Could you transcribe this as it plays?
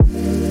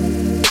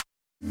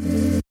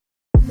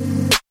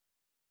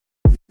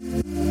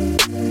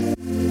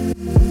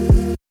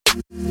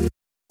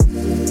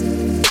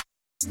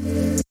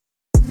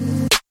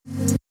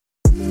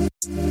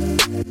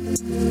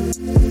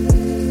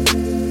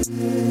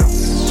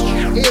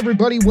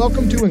everybody.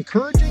 Welcome to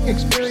Encouraging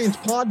Experience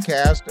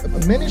Podcast,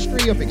 a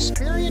ministry of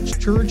Experience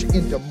Church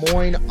in Des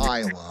Moines,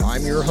 Iowa.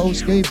 I'm your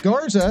host, Dave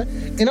Garza,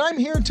 and I'm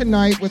here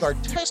tonight with our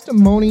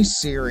testimony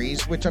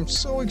series, which I'm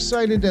so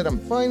excited that I'm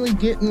finally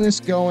getting this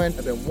going.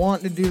 I've been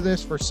wanting to do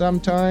this for some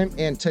time,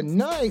 and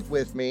tonight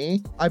with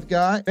me, I've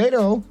got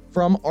Beto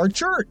from our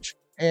church,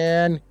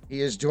 and he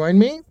has joined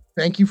me.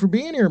 Thank you for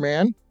being here,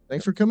 man.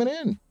 Thanks for coming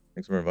in.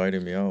 Thanks for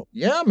inviting me out.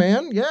 Yeah,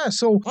 man. Yeah.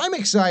 So I'm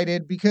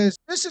excited because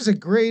this is a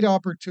great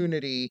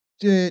opportunity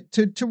to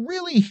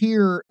really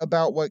hear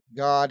about what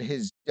God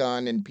has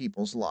done in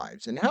people's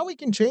lives and how he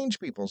can change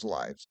people's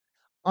lives.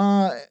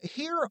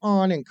 Here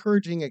on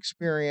Encouraging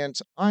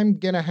Experience, I'm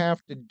going to have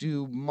to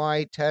do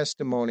my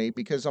testimony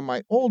because on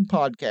my old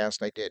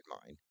podcast, I did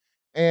mine.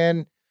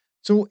 And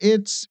so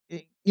it's,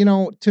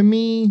 to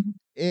me,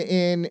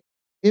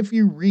 if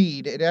you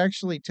read, it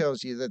actually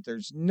tells you that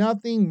there's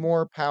nothing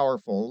more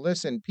powerful.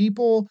 Listen,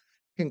 people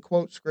can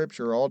quote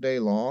scripture all day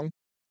long.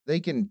 They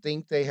can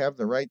think they have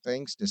the right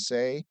things to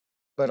say.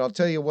 But I'll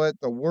tell you what,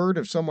 the word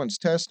of someone's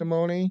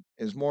testimony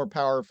is more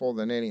powerful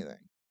than anything.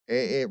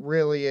 It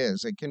really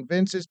is. It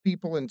convinces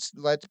people and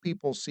lets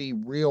people see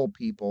real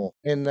people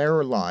in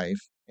their life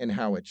and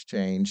how it's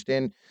changed.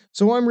 And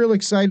so I'm really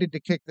excited to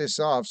kick this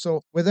off.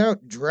 So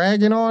without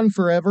dragging on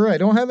forever, I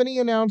don't have any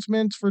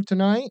announcements for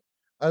tonight.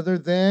 Other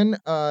than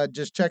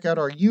just check out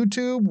our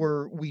YouTube,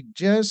 where we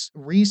just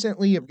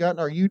recently have gotten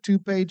our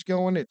YouTube page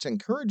going. It's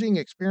Encouraging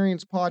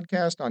Experience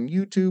Podcast on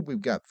YouTube.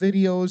 We've got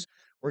videos.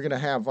 We're going to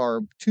have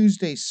our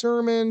Tuesday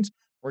sermons.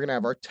 We're going to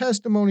have our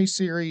testimony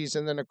series.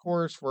 And then, of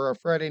course, for our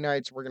Friday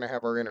nights, we're going to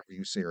have our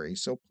interview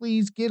series. So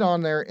please get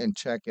on there and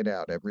check it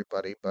out,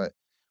 everybody. But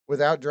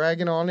without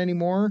dragging on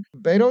anymore,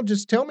 Beto,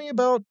 just tell me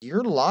about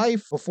your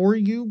life before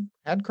you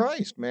had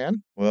Christ,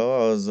 man. Well,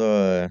 I was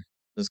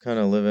just kind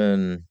of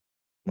living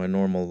my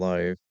normal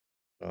life,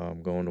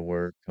 going to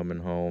work, coming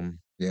home.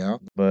 Yeah.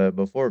 But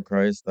before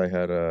Christ, I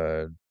had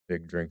a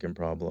big drinking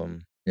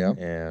problem. Yeah.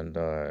 And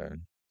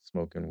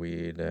smoking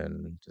weed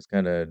and just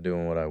kind of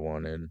doing what I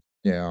wanted.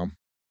 Yeah.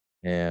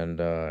 And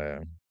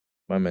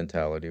my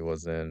mentality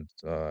wasn't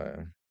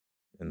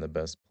in the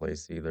best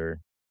place either.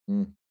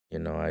 Mm. You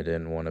know, I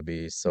didn't want to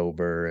be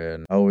sober,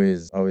 and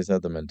always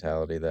had the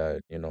mentality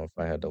that, if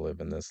I had to live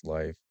in this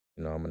life,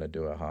 I'm going to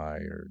do it high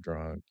or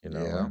drunk,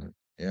 Yeah. and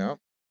Yeah.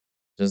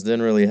 just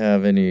didn't really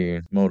have any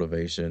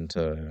motivation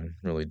to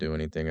really do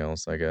anything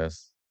else, I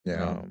guess.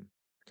 Yeah.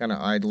 Kind of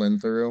idling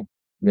through.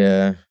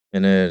 Yeah,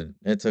 and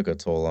it took a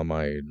toll on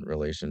my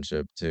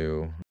relationship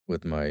too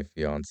with my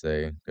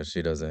fiance because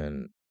she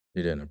didn't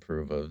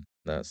approve of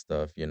that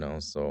stuff,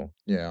 so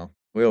Yeah.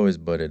 we always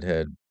butted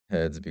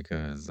heads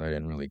because I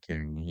didn't really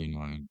care,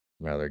 I'd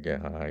rather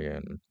get high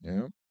and,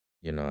 Yeah.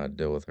 I'd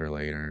deal with her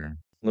later.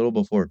 A little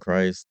before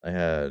Christ, I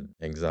had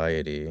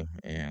anxiety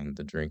and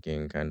the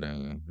drinking kind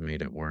of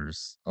made it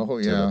worse Oh,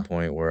 to the yeah.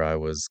 point where I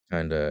was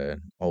kind of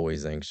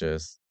always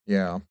anxious.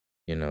 Yeah.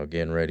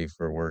 Getting ready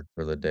for work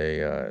for the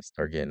day,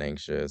 start getting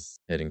anxious,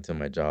 heading to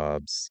my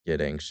jobs,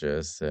 get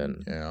anxious,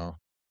 and Yeah.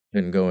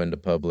 couldn't go into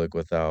public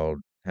without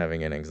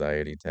having an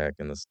anxiety attack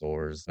in the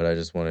stores. But I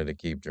just wanted to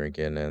keep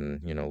drinking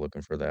and,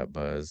 looking for that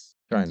buzz.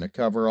 Trying to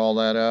cover all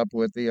that up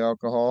with the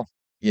alcohol.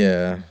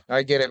 Yeah.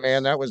 I get it,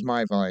 man. That was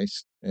my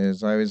vice,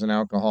 is I was an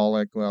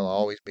alcoholic. Well, I'll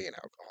always be an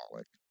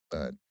alcoholic,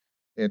 but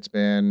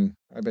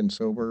I've been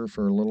sober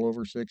for a little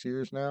over 6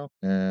 years now.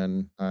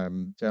 And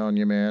I'm telling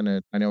you,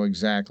 man, I know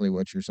exactly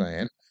what you're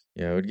saying.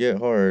 Yeah, it would get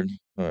hard,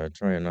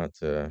 trying not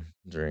to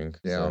drink.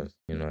 Yeah.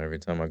 So, every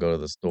time I go to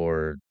the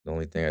store, the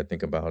only thing I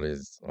think about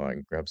is, oh, I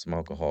can grab some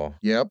alcohol.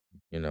 Yep.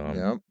 I'm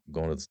Yep.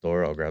 going to the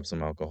store, I'll grab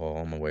some alcohol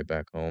on my way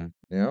back home.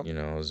 Yep.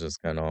 It was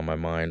just kind of on my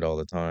mind all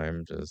the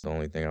time, just the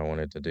only thing I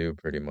wanted to do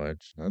pretty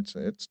much.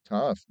 It's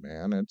tough,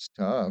 man. It's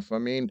tough. I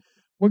mean,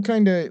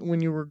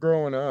 when you were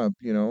growing up,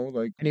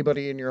 like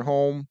anybody in your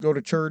home go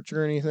to church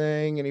or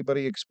anything?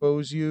 Anybody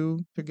expose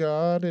you to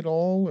God at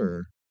all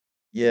or?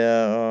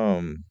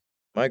 Yeah,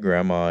 my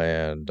grandma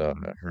and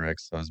her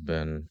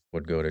ex-husband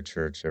would go to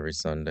church every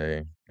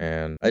Sunday,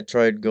 and I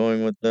tried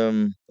going with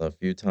them a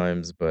few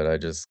times, but I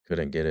just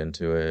couldn't get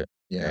into it.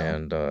 Yeah.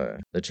 And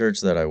the church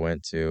that I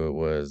went to, it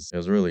was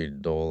really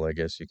dull, I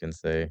guess you can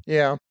say.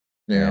 Yeah.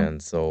 Yeah. And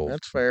so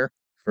That's fair.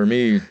 for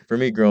me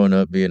growing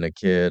up being a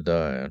kid,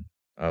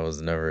 I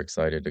was never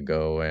excited to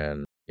go,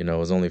 and it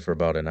was only for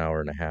about an hour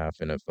and a half,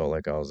 and it felt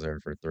like I was there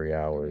for 3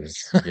 hours,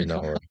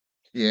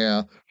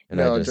 Yeah. and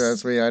I No, trust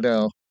just me, I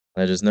know.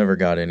 I just never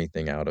got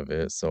anything out of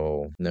it,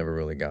 so never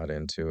really got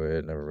into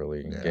it, never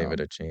really gave Yeah. it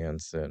a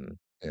chance, and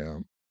Yeah.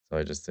 so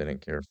I just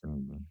didn't care for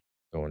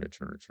going to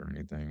church or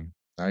anything.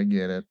 I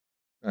get it.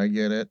 I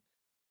get it.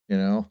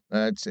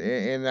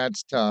 And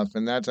that's tough.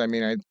 And I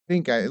mean,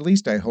 at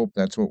least I hope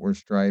that's what we're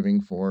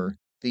striving for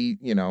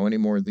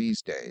anymore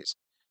these days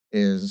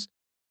is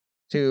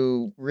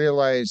to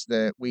realize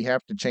that we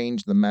have to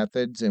change the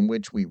methods in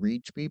which we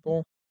reach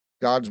people.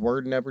 God's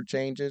word never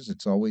changes.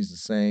 It's always the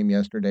same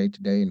yesterday,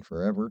 today, and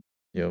forever.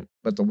 Yep.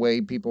 But the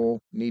way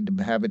people need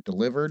to have it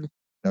delivered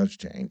does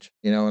change.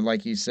 And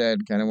like you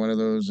said, kind of one of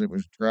those, it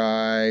was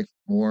dry,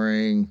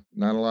 boring,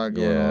 not a lot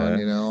going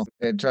Yeah. on.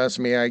 And trust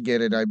me, I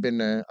get it. I've been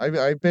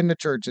to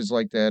churches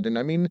like that. And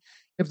I mean,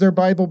 if they're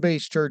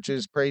Bible-based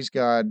churches, praise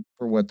God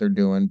for what they're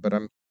doing, but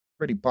I'm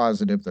pretty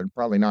positive they're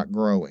probably not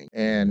growing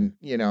Mhm.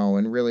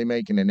 and really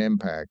making an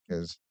impact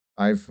because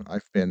I've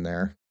been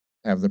there,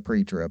 have the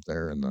preacher up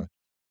there and the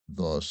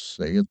thus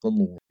saith the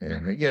Lord.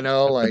 And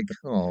like,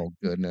 oh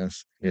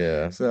goodness.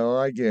 Yeah. So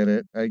I get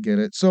it. I get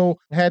it. So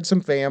had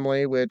some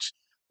family, which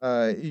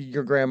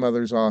your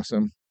grandmother's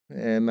awesome.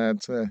 And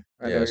that's I know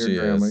Yeah, your she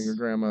grandma. Your is.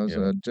 grandma's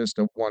Yep. just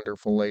a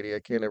wonderful lady. I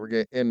can't ever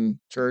get in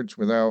church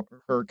without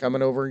her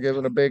coming over and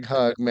giving a big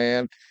hug,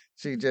 man.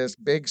 She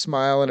just big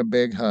smile and a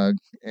big hug,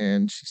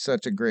 and she's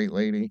such a great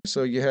lady.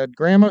 So you had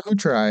grandma who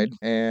tried,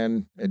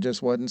 and it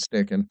just wasn't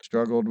sticking.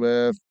 Struggled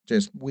with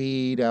just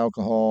weed,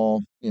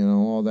 alcohol,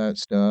 all that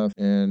stuff.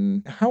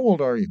 And how old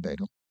are you,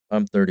 Beto?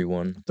 I'm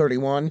 31.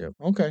 31? Yep.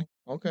 Okay,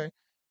 okay.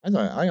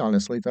 I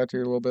honestly thought you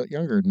were a little bit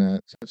younger than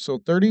that. So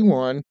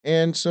 31,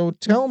 and so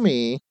tell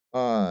me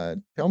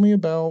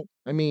about,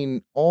 I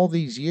mean, all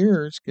these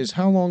years, because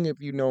how long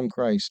have you known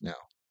Christ now?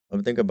 I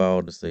think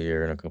about just a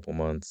year and a couple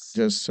months.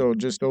 Just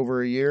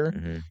over a year?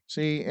 Mhm.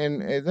 See,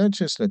 and that's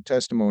just a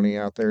testimony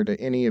out there to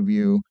any of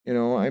you.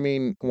 I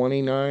mean,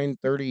 29,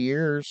 30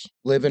 years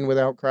living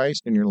without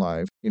Christ in your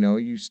life.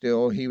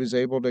 He was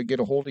able to get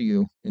a hold of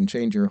you and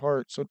change your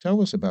heart. So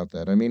tell us about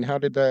that. I mean,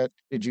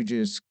 did you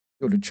just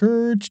go to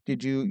church?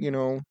 Did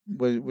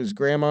was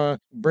grandma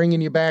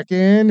bringing you back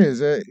in? Is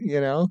it?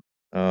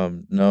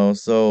 No,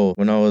 so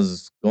when I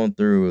was going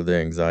through the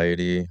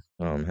anxiety,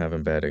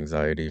 having bad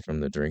anxiety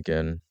from the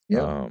drinking,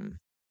 Yep.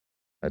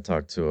 I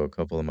talked to a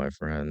couple of my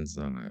friends.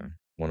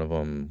 One of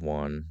them,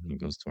 Juan, he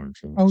goes to our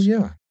Oh, church,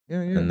 yeah.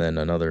 Yeah, yeah. and then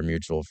another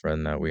mutual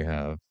friend that we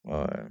have.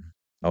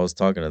 I was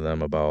talking to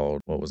them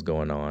about what was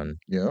going on,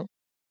 Yep.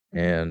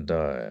 and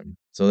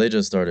so they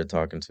just started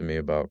talking to me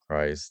about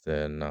Christ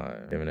and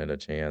giving it a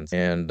chance.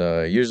 And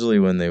usually,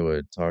 when they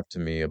would talk to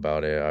me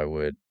about it, I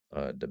would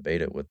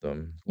debate it with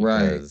them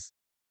Right. because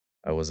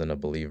I wasn't a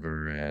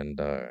believer,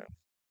 and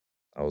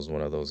I was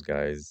one of those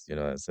guys,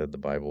 that said the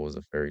Bible was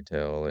a fairy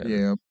tale, and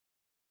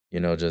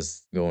Yeah.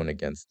 just going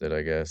against it,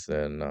 I guess.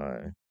 And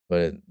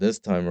but this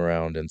time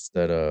around,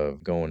 instead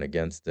of going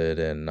against it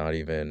and not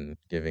even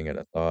giving it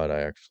a thought,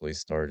 I actually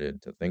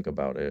started to think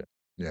about it,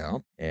 Yeah.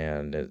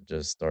 and it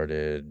just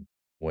started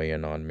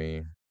weighing on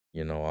me,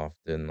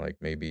 often, like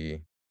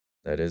maybe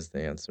that is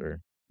the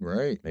answer.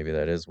 Right. Maybe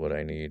that is what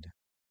I need.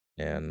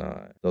 And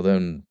so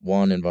then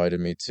Juan invited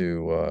me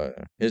to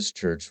his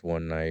church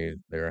one night.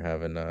 They were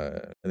having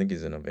I think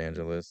he's an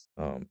evangelist,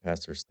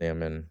 Pastor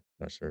Stammen.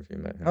 Not sure if you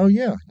met Oh, him.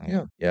 yeah.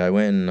 Yeah. Yeah, I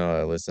went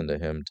and listened to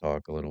him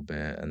talk a little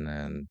bit, and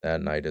then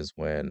that night is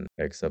when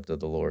I accepted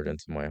the Lord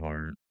into my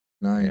heart.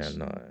 Nice.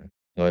 And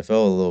so I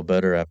felt a little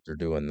better after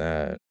doing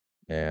that.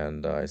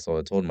 And so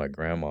I told my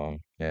grandma,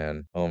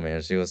 and oh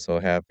man, she was so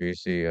happy.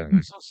 She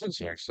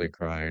actually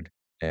cried,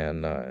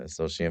 and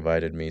so she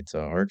invited me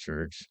to our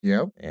church,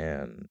 Yep.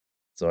 and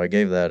so I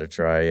gave that a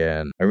try,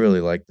 and I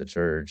really liked the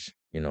church,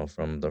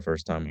 from the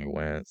first time I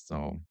went.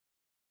 So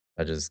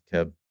I just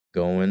kept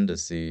going to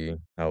see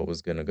how it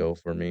was gonna go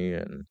for me,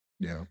 and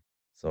Yeah.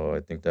 so I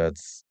think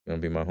that's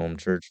gonna be my home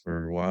church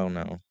for a while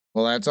now.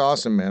 Well, that's So,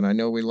 awesome, man. I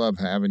know we love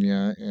having you,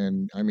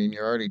 and I mean,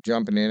 you're already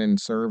jumping in and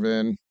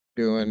serving,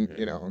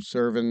 mhm.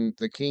 serving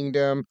the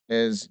kingdom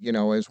as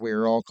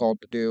we're all called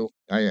to do.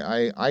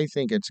 I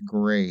think it's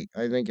great.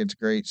 I think it's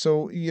great.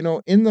 So,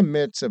 in the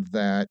midst of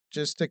that,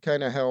 just to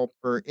kind of help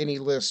for any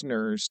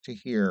listeners to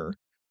hear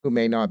who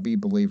may not be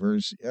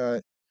believers,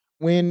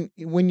 when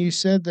you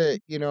said that,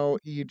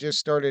 you just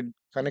started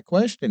kind of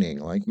questioning,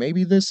 like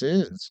maybe this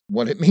is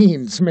what it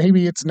means.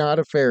 Maybe it's not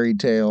a fairy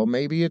tale.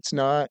 Maybe it's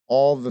not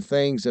all the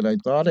things that I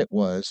thought it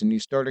was. And you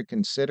started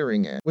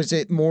considering it. Was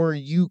it more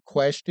you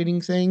questioning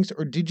things,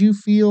 or did you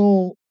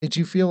feel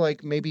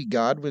like maybe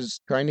God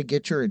was trying to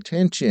get your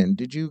attention?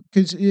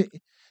 Because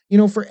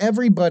for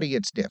everybody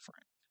it's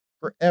different.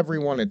 For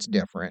everyone it's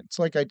different. It's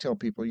like I tell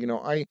people,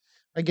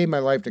 I gave my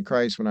life to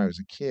Christ when I was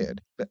a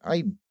kid, but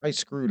I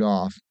screwed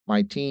off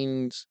my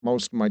teens,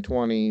 most of my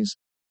 20s.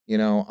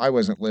 I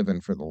wasn't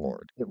living for the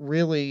Lord. It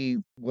really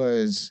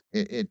was,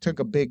 it took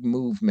a big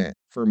movement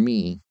for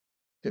me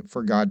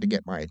for God to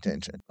get my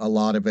attention. A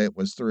lot of it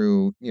was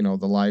through,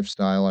 the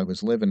lifestyle I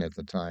was living at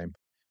the time.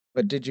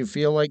 But did you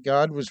feel like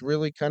God was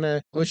really kind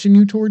of pushing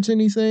you towards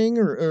anything,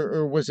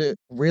 or was it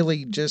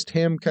really just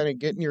Him kind of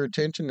getting your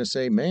attention to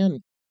say, man,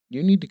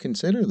 you need to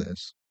consider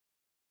this?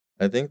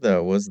 I think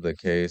that was the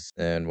case,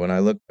 and when I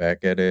look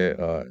back at it,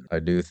 I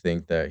do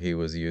think that he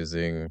was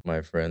using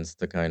my friends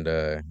to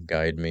kinda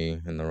guide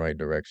me in the right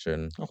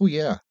direction, Oh,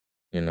 yeah,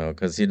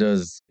 because he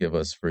does give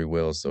us free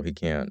will, so he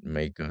can't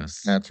make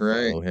us that's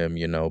right. follow him,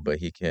 but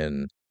he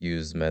can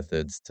use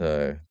methods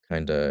to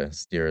kinda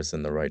steer us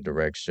in the right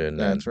direction, and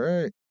That's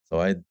right. so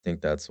I think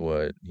that's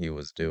what he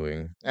was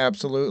doing.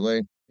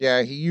 Absolutely.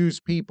 Yeah, he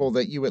used people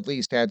that you at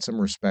least had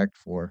some respect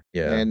for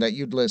Yeah. and that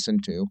you'd listen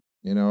to.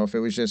 If it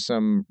was just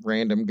some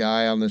random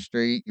guy on the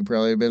street, you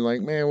probably have been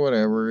like, man,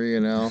 whatever.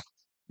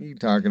 you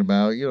talking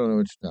about? You don't know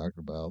what you're talking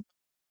about.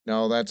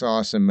 No, that's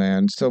awesome,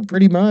 man. So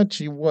pretty much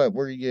you what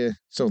were you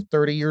so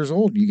 30 years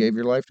old, you gave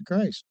your life to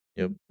Christ.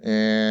 Yep.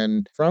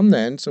 And from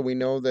then, so we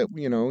know that,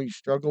 you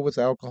struggle with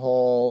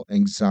alcohol,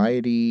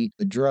 anxiety,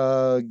 the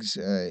drugs,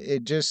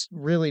 it just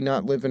really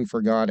not living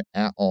for God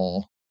at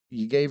all.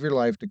 You gave your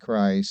life to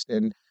Christ.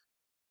 And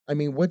I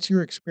mean, what's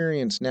your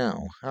experience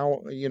now?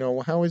 How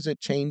is it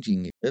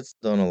changing you? It's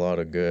done a lot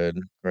of good.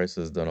 Christ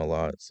has done a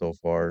lot so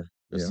far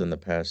just Yeah. in the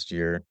past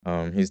year.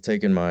 He's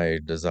taken my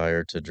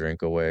desire to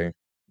drink away.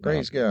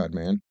 Praise Um, God,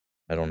 man.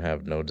 I don't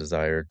have no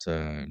desire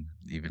to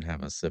even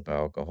have a sip of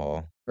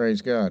alcohol.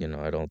 Praise God.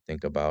 I don't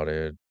think about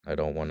it. I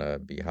don't wanna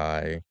be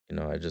high.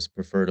 I just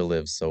prefer to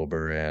live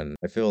sober, and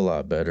I feel a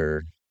lot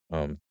better,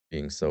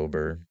 being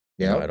sober.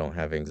 Yep. I don't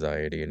have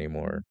anxiety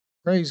anymore,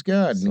 Praise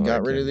God. And so I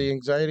got rid of the can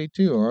anxiety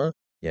too, huh?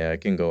 yeah, I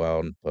can go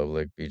out in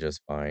public, be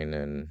just fine,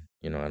 and,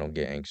 I don't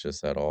get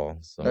anxious at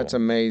all, That's so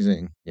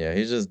amazing. yeah,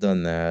 he's just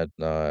done that,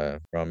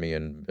 brought me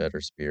in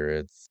better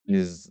spirits.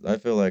 I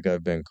feel like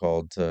I've been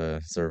called to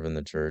serve in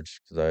the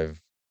church because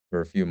for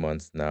a few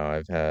months now,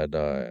 I've had,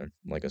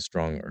 like a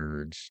strong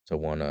urge to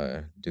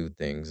wanna do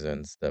things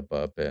and step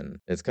up, and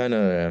it's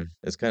kinda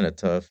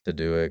tough to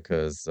do it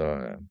because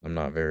I'm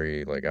not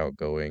very, like,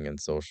 outgoing and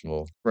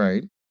social,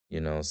 Right.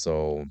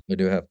 so I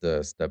do have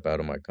to step out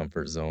of my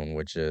comfort zone,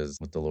 which is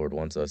what the Lord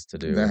wants us to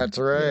do. That's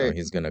right.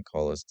 He's gonna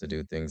call us to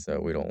do things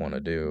that we don't wanna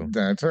do.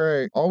 That's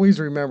right. Always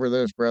remember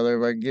this, brother.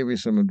 If I can give you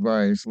some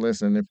advice,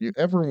 listen, if you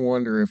ever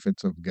wonder if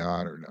it's of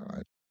God or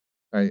not,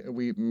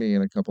 me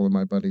and a couple of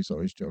my buddies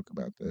always joke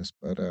about this,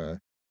 but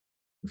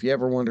if you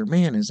ever wonder,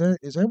 man, is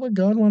that what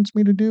God wants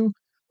me to do?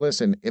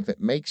 Listen, if it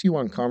makes you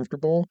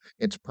uncomfortable,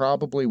 it's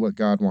probably what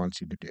God wants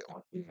you to do.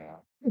 Yeah.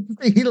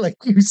 Like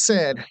you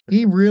said,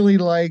 he really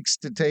likes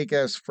to take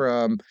us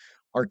from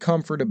our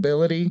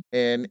comfortability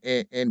and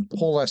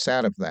pull us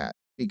out of that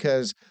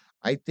because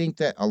I think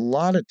that a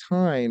lot of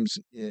times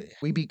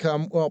we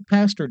become, well,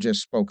 Pastor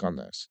just spoke on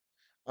this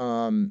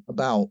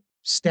about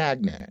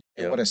stagnant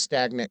and Yep. what a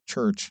stagnant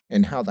church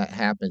and how that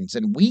happens.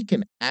 And we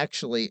can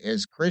actually,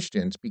 as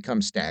Christians,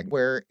 become stagnant,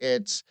 where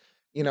it's,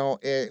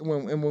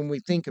 when we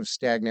think of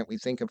stagnant, we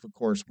think of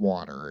course,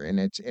 water, and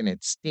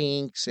it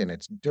stinks and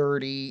it's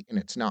dirty and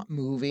it's not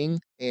moving.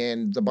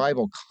 And the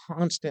Bible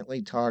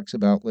constantly talks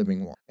about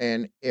living water.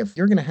 And if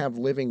you're going to have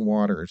living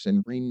waters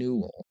and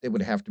renewal, it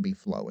would have to be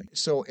flowing.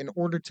 So, in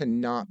order to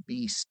not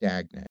be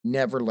stagnant,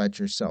 never let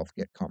yourself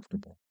get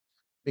comfortable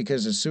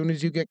because as soon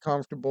as you get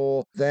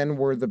comfortable, then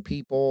we're the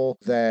people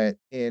that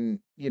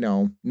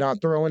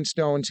not throwing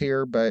stones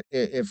here, but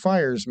it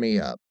fires me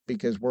up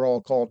because we're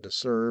all called to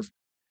serve.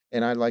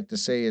 And I like to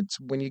say it's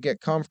when you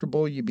get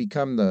comfortable, you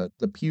become the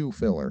pew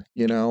filler,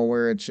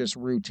 where it's just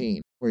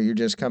routine, where you're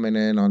just coming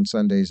in on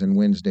Sundays and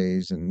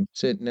Wednesdays and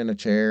sitting in a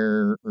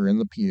chair or in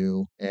the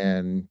pew,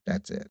 and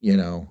that's it.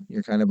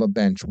 You're kind of a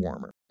bench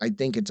warmer. I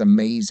think it's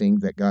amazing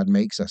that God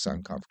makes us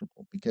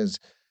uncomfortable because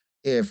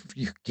if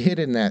you get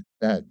in that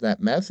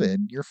method,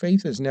 your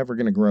faith is never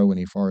going to grow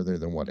any farther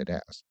than what it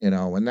has,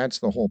 and that's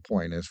the whole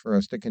point is for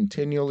us to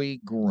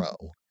continually grow.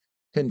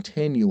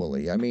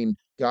 Continually. I mean,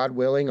 God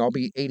willing, I'll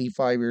be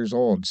 85 years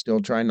old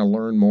still trying to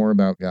learn more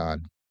about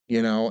God,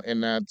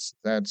 and that's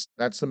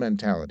the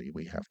mentality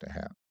we have to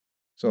have.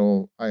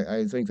 So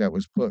I think that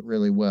was put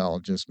really well.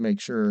 Just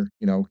make sure,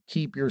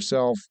 keep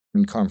yourself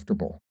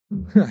uncomfortable.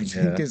 I think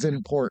Yeah. is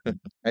important.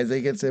 I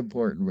think it's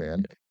important,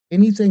 man.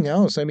 Anything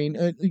else? I mean,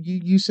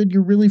 you said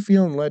you're really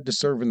feeling led to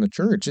serve in the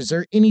church. Is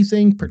there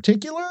anything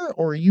particular,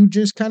 or are you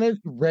just kind of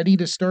ready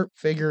to start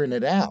figuring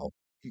it out?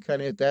 You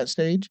kind of at that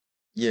stage?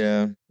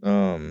 Yeah,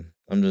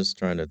 I'm just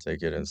trying to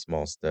take it in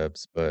small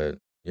steps, but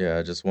yeah,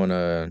 I just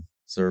wanna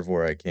serve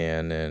where I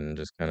can and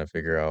just kinda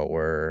figure out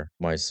where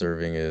my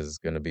serving is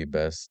gonna be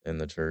best in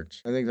the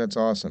church. I think that's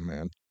awesome,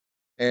 man.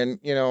 And,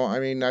 I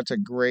mean, that's a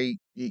great,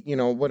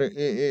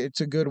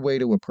 it's a good way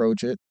to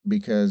approach it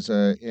because,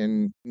 I've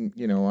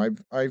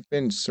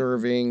been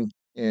serving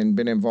and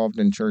been involved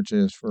in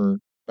churches for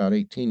about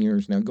 18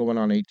 years now, going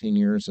on 18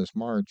 years this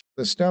March.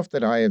 The stuff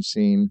that I have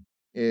seen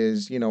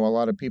is, a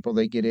lot of people,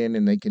 they get in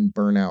and they can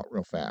burn out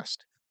real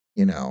fast.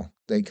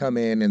 They come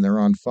in and they're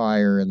on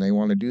fire and they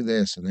want to do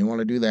this and they want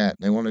to do that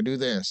and they want to do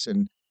this.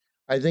 And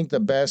I think the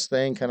best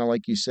thing, kind of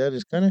like you said,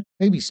 is kind of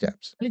baby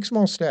steps. Take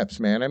small steps,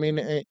 man. I mean,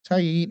 it's how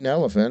you eat an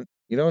elephant.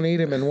 You don't eat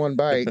him in one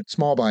bite,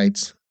 small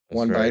bites, That's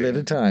one bite right. at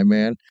a time,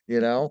 man.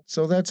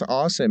 So that's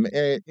awesome.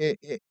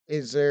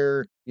 Is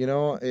there,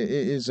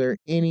 is there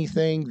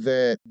anything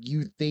that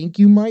you think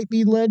you might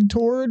be led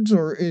towards,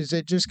 or is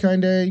it just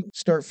kind of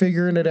start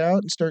figuring it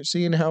out and start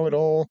seeing Yeah, how it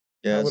all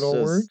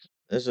works?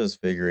 it's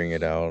just figuring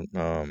it out.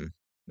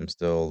 I'm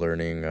still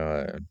learning,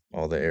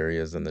 all the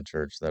areas in the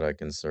church that I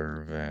can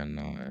serve, and,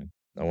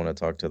 I wanna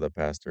talk to the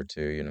pastor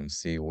too,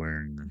 see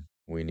where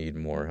we need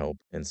more help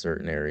in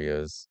certain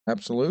areas.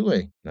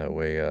 Absolutely. That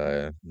way,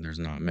 there's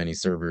not many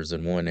servers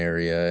in one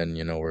area and,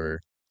 we're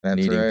That's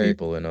needing right.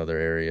 people in other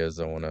areas.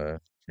 I wanna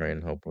try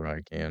and help where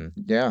I can.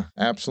 Yeah,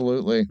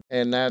 absolutely.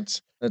 And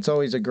that's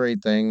always a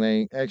great thing.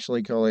 They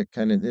actually call it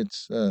kind of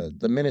it's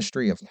the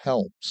ministry of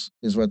helps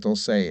is what they'll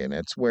say, and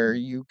it's where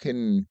you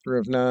can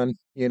serve none,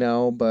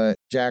 but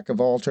jack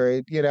of all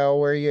trade,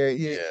 where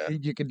Yeah.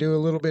 you can do a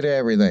little bit of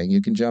everything.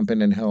 You can jump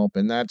in and help,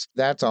 and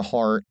that's a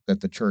heart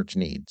that the church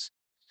needs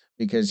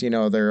because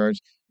there is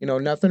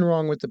nothing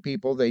wrong with the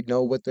people. They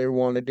know what they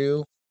want to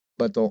do,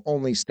 but they'll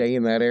only stay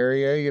in that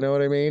area, you know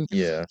what I mean?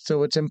 Yeah.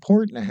 So it's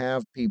important to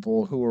have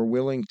people who are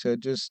willing to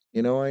just,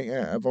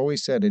 I've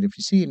always said it, if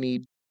you see a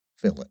need,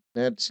 fill it.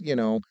 That's,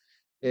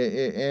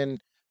 and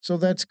so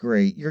that's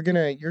great. You're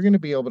going to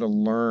be able to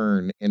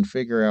learn and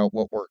figure out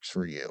what works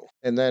for you.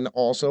 And then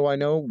also I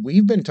know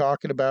we've been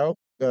talking about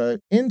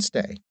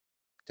in-stay,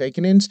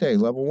 taking in-stay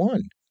level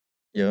 1.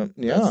 Yep.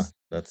 Yeah.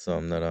 That's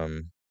something that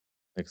I'm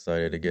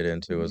excited to get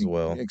into as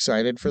well.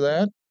 Excited for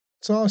that?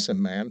 It's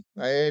awesome, man.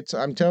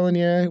 I'm telling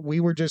you, we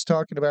were just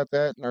talking about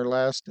that in our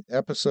last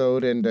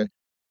episode, and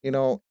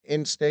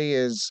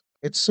Instay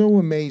it's so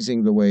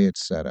amazing the way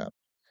it's set up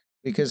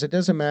because it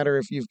doesn't matter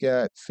if you've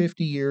got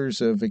 50 years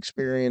of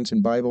experience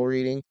in Bible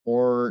reading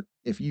or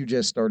if you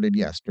just started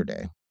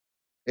yesterday.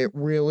 It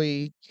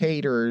really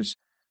caters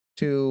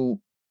to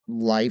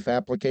life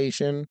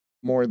application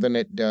more than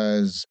it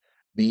does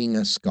being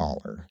a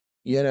scholar.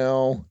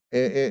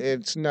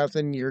 It's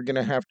nothing you're going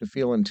to have to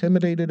feel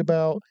intimidated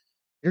about.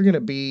 You're going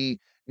to be,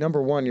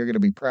 number one, you're going to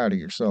be proud of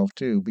yourself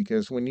too,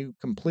 because when you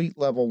complete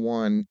level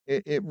 1,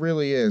 it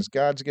really is.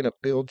 God's going to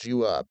build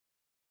you up.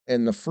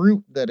 And the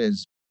fruit that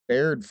is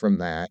bared from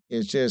that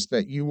is just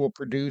that you will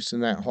produce,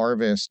 and that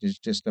harvest is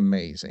just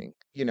amazing.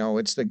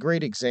 It's the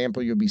great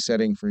example you'll be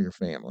setting for your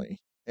family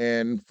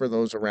and for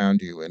those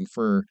around you and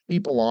for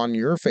people on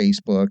your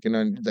Facebook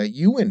and that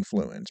you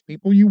influence,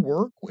 people you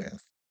work with.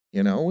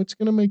 It's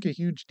going to make a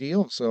huge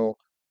deal. So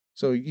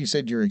you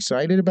said you're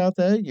excited about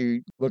that?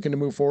 You looking to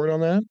move forward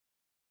on that?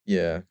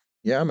 Yeah.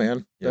 Yeah,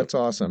 man. Yep. That's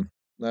awesome.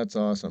 That's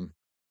awesome.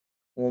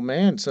 Well,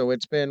 man, so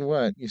it's been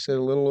what? You said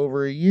a little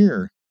over a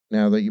year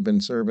now that you've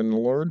been serving the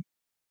Lord?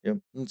 Yep.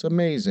 It's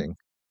amazing.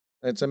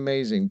 That's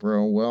amazing,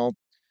 bro. Well,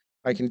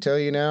 I can tell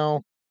you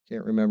now,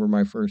 can't remember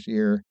my first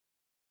year.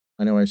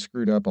 I know I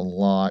screwed up a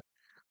lot.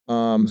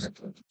 Um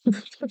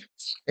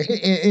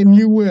and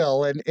you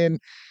will and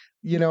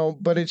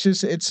but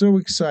it's so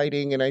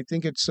exciting and I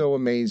think it's so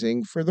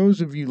amazing. For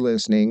those of you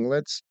listening,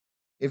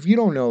 if you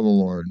don't know the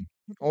Lord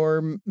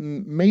or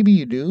maybe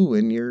you do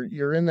and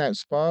you're in that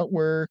spot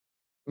where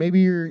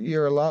maybe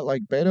you're a lot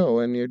like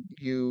Beto and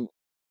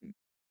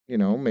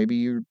maybe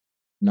you're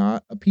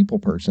not a people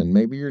person.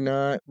 Maybe you're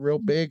not real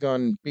big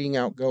on being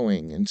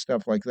outgoing and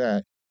stuff like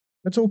that.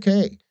 That's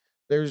okay.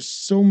 There's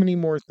so many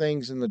more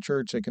things in the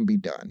church that can be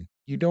done.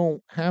 You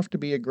don't have to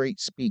be a great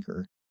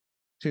speaker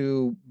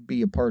to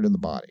be a part of the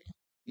body.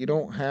 You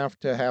don't have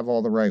to have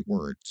all the right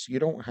words. You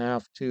don't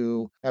have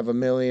to have a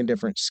million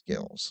different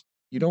skills.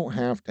 You don't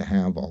have to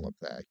have all of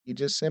that. You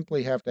just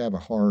simply have to have a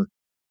heart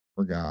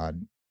for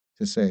God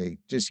to say,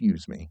 just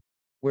use me.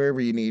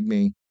 Wherever you need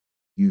me,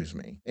 use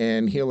me.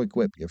 And he'll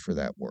equip you for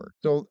that work.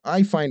 So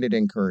I find it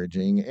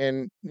encouraging.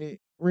 And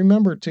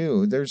remember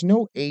too, there's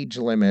no age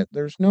limit.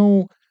 There's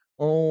no,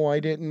 oh,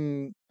 I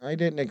didn't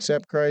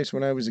accept Christ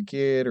when I was a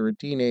kid or a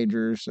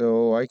teenager,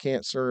 so I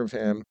can't serve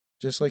him.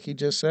 Just like he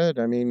just said,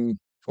 I mean,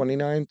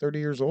 29, 30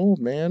 years old,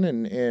 man,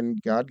 and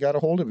God got a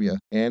hold of you.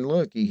 And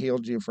look, he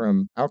healed you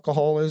from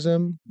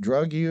alcoholism,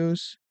 drug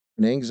use,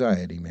 and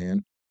anxiety,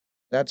 man.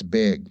 That's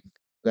big.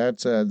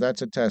 That's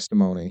a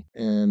testimony,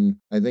 and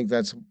I think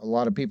that's a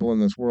lot of people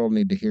in this world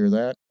need to hear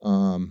that.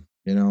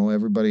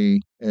 Everybody,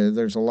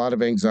 there's a lot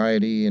of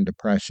anxiety and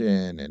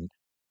depression and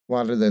a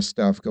lot of this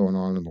stuff going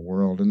on in the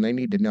world, and they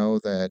need to know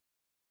that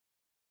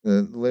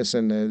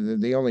listen,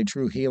 the only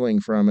true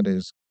healing from it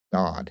is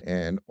God,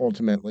 and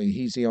ultimately,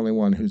 He's the only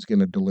one who's going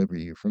to deliver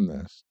you from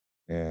this.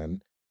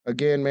 And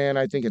again, man,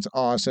 I think it's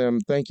awesome.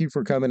 Thank you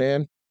for coming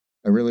in.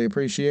 I really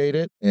appreciate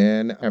it,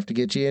 and I have to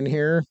get you in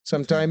here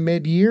sometime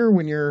mid-year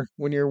when you're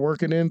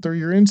working in through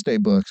your in-stay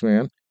books,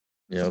 man.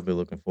 Yeah, I'll be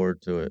looking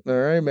forward to it. All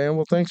right, man.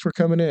 Well, thanks for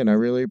coming in. I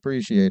really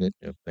appreciate it.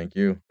 Yep. Thank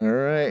you. All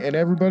right, and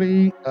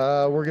everybody,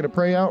 we're gonna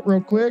pray out real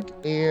quick,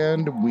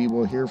 and we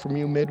will hear from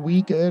you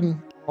midweek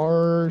in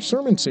our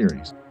sermon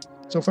series.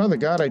 So, Father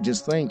God, I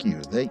just thank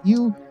you that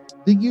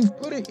you've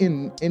put it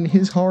in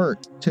His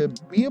heart to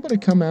be able to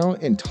come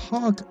out and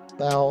talk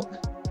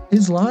about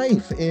His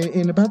life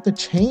and about the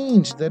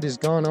change that has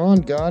gone on,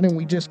 God. And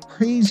we just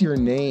praise your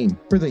name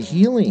for the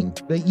healing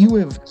that you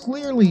have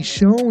clearly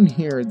shown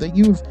here, that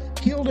you have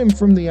healed him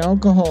from the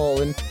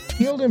alcohol and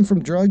healed him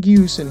from drug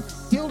use and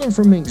healed him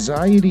from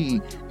anxiety.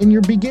 And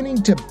you're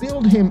beginning to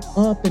build him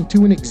up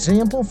into an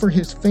example for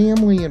his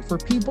family and for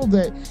people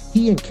that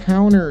he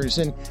encounters.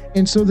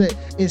 And so that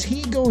as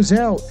he goes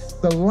out,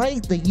 the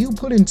light that you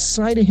put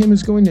inside of him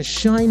is going to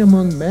shine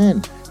among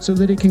men so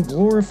that it can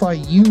glorify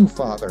you,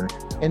 Father,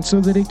 and so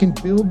that it can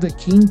build the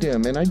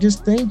kingdom. And I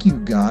just thank you,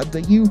 God,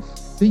 that you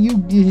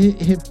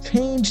have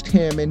changed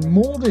him and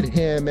molded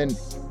him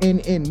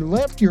and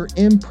left your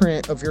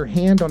imprint of your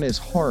hand on his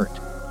heart.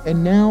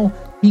 And now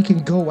he can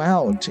go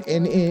out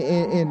and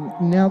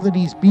now that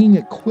he's being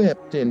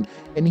equipped and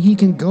he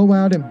can go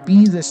out and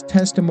be this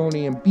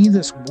testimony and be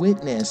this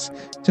witness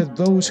to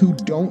those who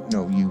don't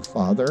know you,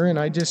 Father. And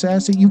I just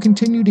ask that you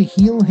continue to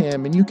heal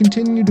him and you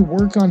continue to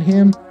work on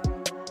him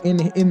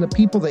in the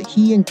people that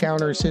he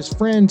encounters, his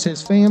friends,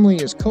 his family,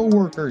 his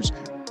coworkers,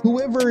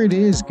 whoever it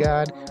is,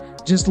 God.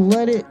 Just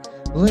let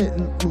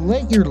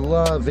your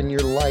love and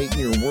your light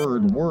and your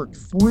word work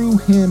through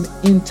him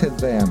into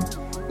them,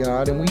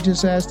 God. And we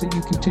just ask that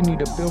you continue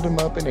to build him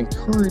up in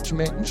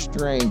encouragement and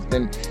strength.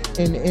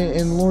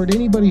 And Lord,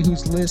 anybody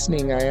who's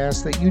listening, I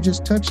ask that you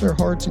just touch their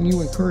hearts and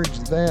you encourage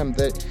them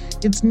that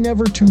it's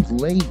never too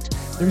late.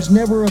 There's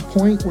never a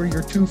point where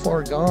you're too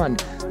far gone.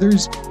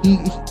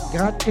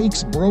 God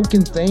takes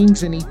broken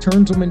things and he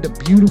turns them into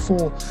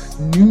beautiful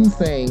new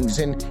things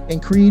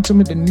and creates them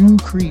into new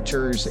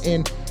creatures.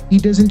 And he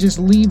doesn't just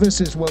leave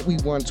us as what we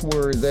once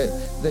were,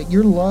 that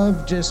your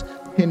love just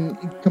can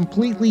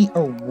completely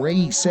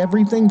erase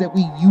everything that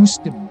we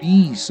used to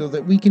be so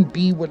that we can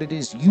be what it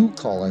is you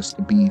call us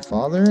to be,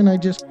 Father. And I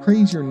just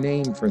praise your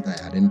name for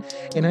that.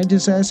 And I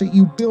just ask that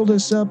you build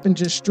us up and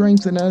just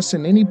strengthen us,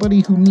 and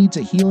anybody who needs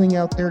a healing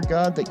out there,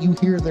 God, that you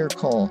hear their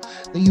call,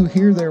 that you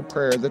hear their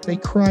prayer, that they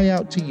cry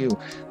out to you,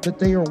 that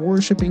they are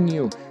worshiping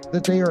you,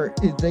 that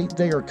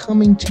they are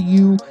coming to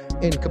you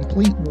in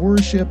complete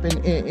worship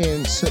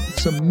and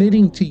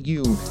submitting to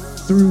you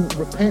through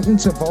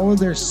repentance of all of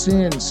their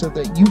sins, so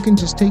that you can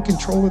just take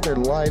control of their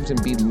lives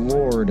and be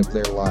Lord of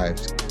their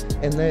lives,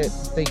 and that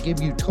they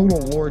give you total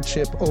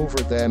lordship over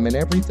them and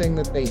everything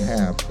that they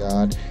have,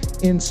 God,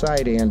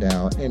 inside and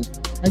out. And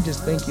I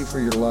just thank you for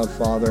your love,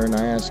 Father, and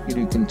I ask you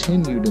to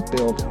continue to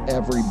build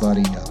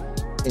everybody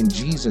up. In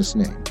Jesus'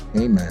 name,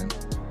 amen.